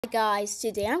Hi guys,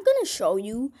 today I'm going to show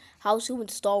you how to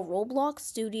install Roblox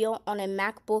Studio on a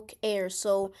MacBook Air.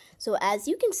 So as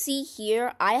you can see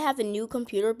here, I have a new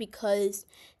computer because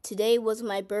today was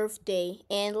my birthday,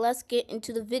 and let's get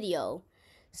into the video.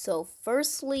 So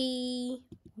firstly,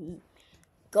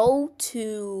 go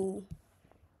to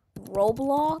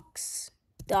roblox.com.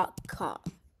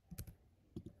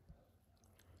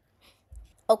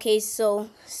 Okay, so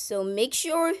make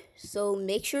sure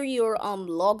you're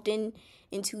logged in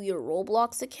into your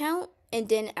Roblox account, and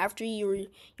then after you're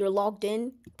logged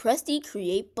in, press the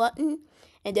create button,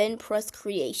 and then press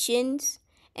creations,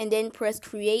 and then press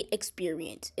create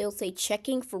experience. It'll say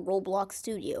checking for Roblox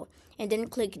Studio, and then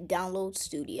click download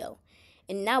Studio.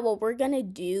 And now what we're gonna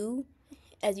do,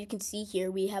 as you can see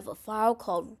here, we have a file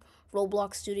called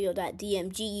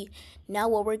robloxstudio.dmg. Now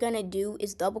what we're gonna do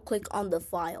is double click on the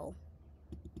file.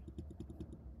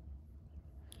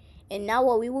 And now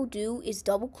what we will do is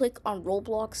double click on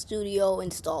Roblox Studio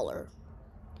installer.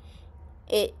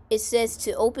 It says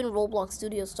to open Roblox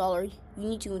Studio installer, you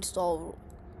need to install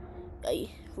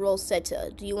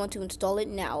Rosetta. Do you want to install it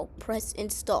now? Press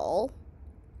install.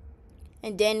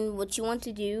 And then what you want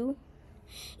to do,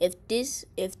 if this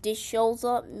shows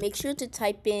up, make sure to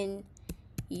type in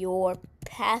your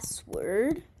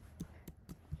password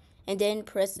and then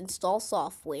press install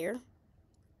software.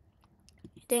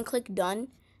 Then click done.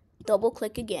 Double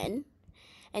click again,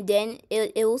 and then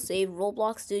it will say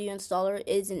Roblox Studio installer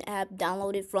is an app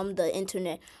downloaded from the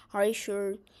internet. Are you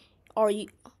sure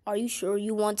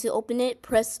you want to open it?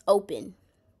 Press open,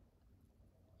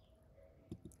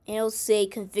 and it'll say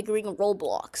configuring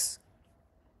Roblox.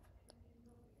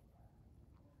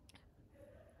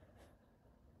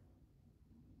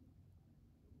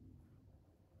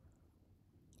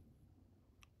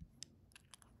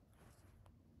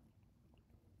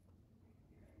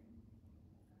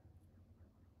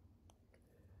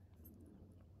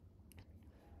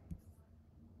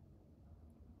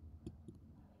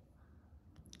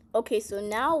 Okay, so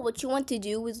now what you want to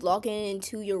do is log in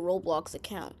into your Roblox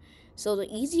account. So the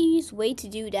easiest way to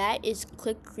do that is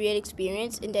click create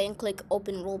experience and then click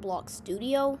open Roblox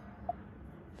Studio.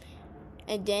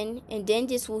 And then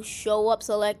this will show up.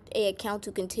 Select a account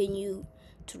to continue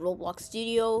to Roblox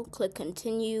Studio, click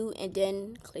continue, and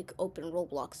then click open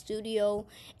Roblox Studio,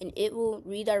 and it will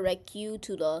redirect you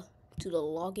to the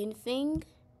login thing.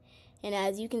 And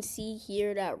as you can see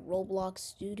here, that Roblox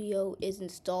Studio is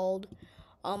installed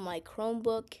on my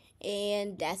Chromebook,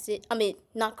 and that's it. I mean,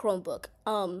 not Chromebook,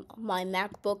 my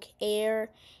MacBook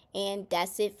Air, and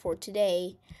that's it for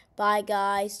today. Bye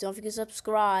guys, don't forget to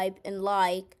subscribe and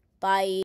like. Bye.